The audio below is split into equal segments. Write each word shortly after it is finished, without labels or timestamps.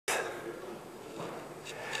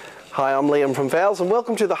Hi, I'm Liam from Fowles and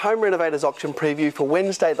welcome to the Home Renovators auction preview for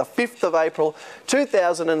Wednesday the 5th of April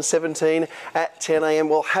 2017 at 10 a.m.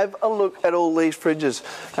 We'll have a look at all these fridges.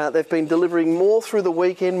 They've been delivering more through the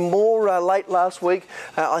weekend, more late last week.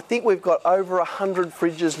 I think we've got over 100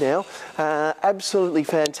 fridges now. Absolutely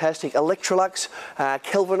fantastic. Electrolux,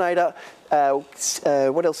 Kelvinator,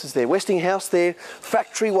 what else is there? Westinghouse there,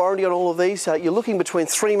 factory warranty on all of these. You're looking between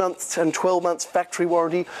 3 months and 12 months factory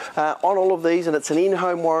warranty on all of these, and it's an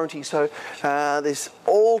in-home warranty. So there's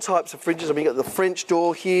all types of fridges. I mean, you've got the French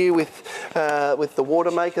door here with the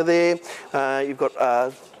water maker there. You've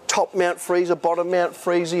got top mount freezer, bottom mount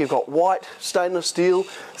freezer. You've got white, stainless steel,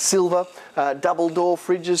 silver, double door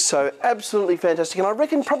fridges. So absolutely fantastic. And I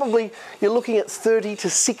reckon probably you're looking at 30 to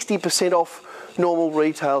 60% off normal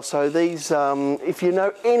retail. So these, if you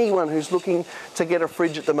know anyone who's looking to get a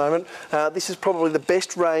fridge at the moment, this is probably the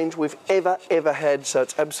best range we've ever had. So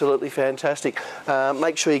it's absolutely fantastic.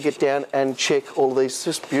 Make sure you get down and check all of these. It's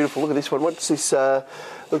just beautiful. Look at this one. What's this?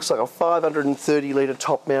 Looks like a 530 litre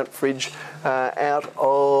top mount fridge out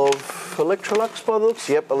of Electrolux by the looks.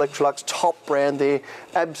 Yep, Electrolux, top brand there.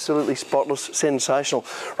 Absolutely spotless, sensational.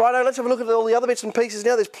 Righto, let's have a look at all the other bits and pieces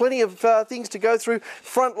now. There's plenty of things to go through.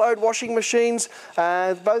 Front load washing machines,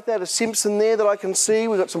 both out of Simpson there that I can see.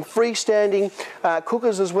 We've got some freestanding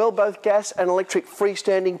cookers as well, both gas and electric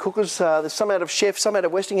freestanding cookers. There's some out of Chef, some out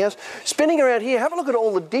of Westinghouse. Spinning around here, have a look at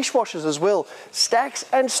all the dishwashers as well. Stacks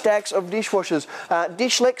and stacks of dishwashers.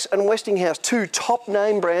 Dishlex and Westinghouse, two top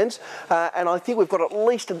name brands, and I think we've got at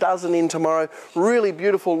least a dozen in tomorrow. Really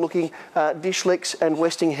beautiful looking Dishlex and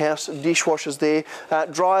Westinghouse dishwashers there.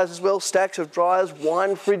 Dryers as well, stacks of dryers,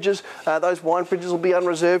 wine fridges. Those wine fridges will be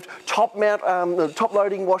unreserved. Top mount, top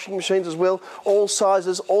loading washing machines as well. All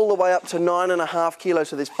sizes, all the way up to 9.5 kilos.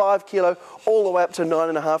 So there's 5 kilo all the way up to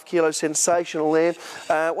 9.5 kilos. Sensational there.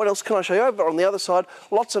 What else can I show you? Over on the other side,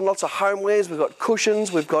 lots and lots of homewares. We've got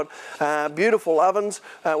cushions, we've got beautiful ovens.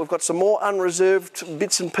 We've got some more unreserved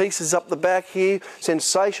bits and pieces up the back here.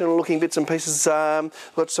 Sensational looking bits and pieces.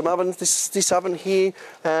 We've got some ovens. This oven here,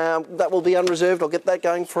 that will be unreserved. I'll get that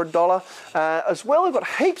going for $1. As well, we've got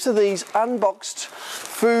heaps of these unboxed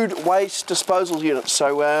food waste disposal units.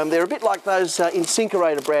 So they're a bit like those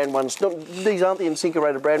InSinkErator brand ones. These aren't the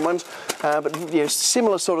InSinkErator brand ones, but you know,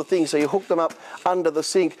 similar sort of thing. So you hook them up under the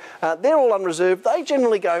sink. They're all unreserved. They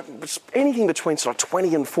generally go anything between sort of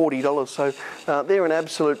 $20 and $40. So they're an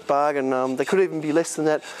absolute bargain. They could even be less than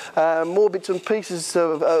that. More bits and pieces,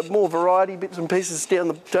 more variety bits and pieces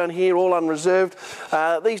down here, all unreserved.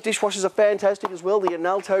 These dishwashers are fantastic as well. The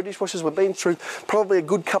Analto dishwashers, we've been through probably a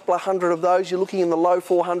good couple of hundred of those. You're looking in the low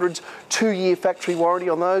 400s, 2-year factory warranty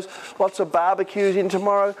on those. Lots of barbecues in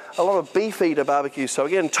tomorrow, a lot of beef eater barbecues. So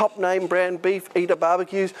again, top name brand beef eater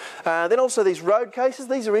barbecues. Then also these road cases.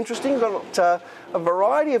 These are interesting. We've got a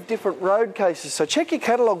variety of different road cases. So check your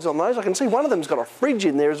catalogues on those. I can see one of them's got a fridge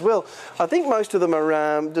in there as well. I think most of them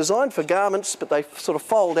are designed for garments, but they sort of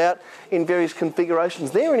fold out in various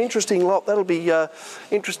configurations. They're an interesting lot. That'll be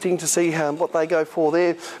interesting to see what they go for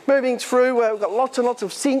there. Moving through, we've got lots and lots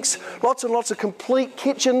of sinks, lots and lots of complete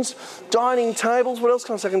kitchens, dining tables. What else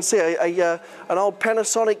can I say? I can see an old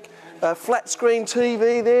Panasonic flat screen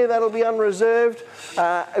TV there, that'll be unreserved.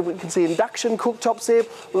 We can see induction cooktops there,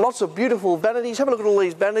 lots of beautiful vanities. Have a look at all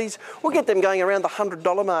these vanities. We'll get them going around the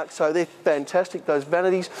 $100 mark, so they're fantastic, those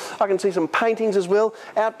vanities. I can see some paintings as well,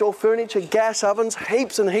 outdoor furniture, gas ovens,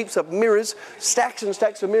 heaps and heaps of mirrors, stacks and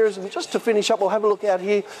stacks of mirrors. And just to finish up, we'll have a look out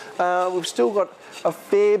here. We've still got a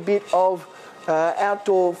fair bit of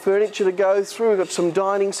outdoor furniture to go through. We've got some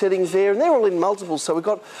dining settings there, and they're all in multiples, so we've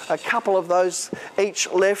got a couple of those each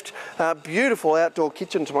left. Beautiful outdoor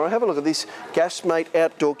kitchen tomorrow. Have a look at this Gasmate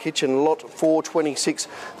outdoor kitchen, lot 426.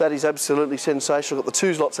 That is absolutely sensational. Got the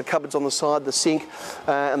 2 lots of cupboards on the side, the sink,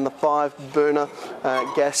 and the 5-burner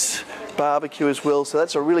gas barbecue as well. So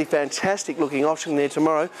that's a really fantastic looking auction there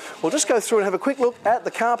tomorrow. We'll just go through and have a quick look at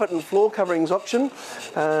the carpet and floor coverings auction.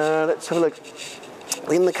 Let's have a look.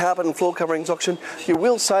 In the carpet and floor coverings auction, you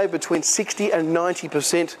will save between 60 and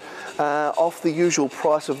 90% off the usual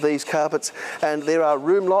price of these carpets. And there are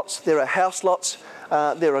room lots, there are house lots,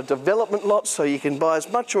 there are development lots, so you can buy as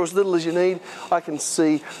much or as little as you need. I can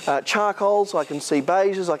see charcoals, I can see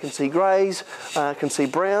beiges, I can see greys, I can see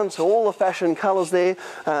browns, so all the fashion colours there.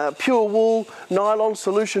 Pure wool, nylon,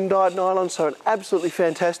 solution dyed nylon, so an absolutely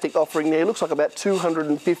fantastic offering there. Looks like about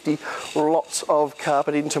 250 lots of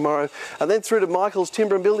carpet in tomorrow. And then through to Michael's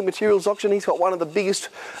Timber and Building Materials auction. He's got one of the biggest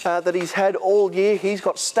that he's had all year. He's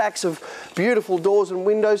got stacks of beautiful doors and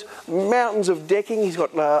windows, mountains of decking. He's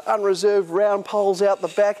got unreserved round poles panels out the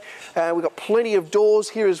back. We've got plenty of doors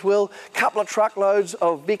here as well. Couple of truckloads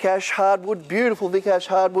of Vic Ash hardwood, beautiful Vic Ash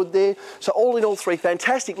hardwood there. So all in all, 3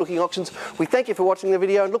 fantastic looking auctions. We thank you for watching the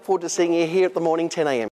video and look forward to seeing you here at the morning 10 a.m.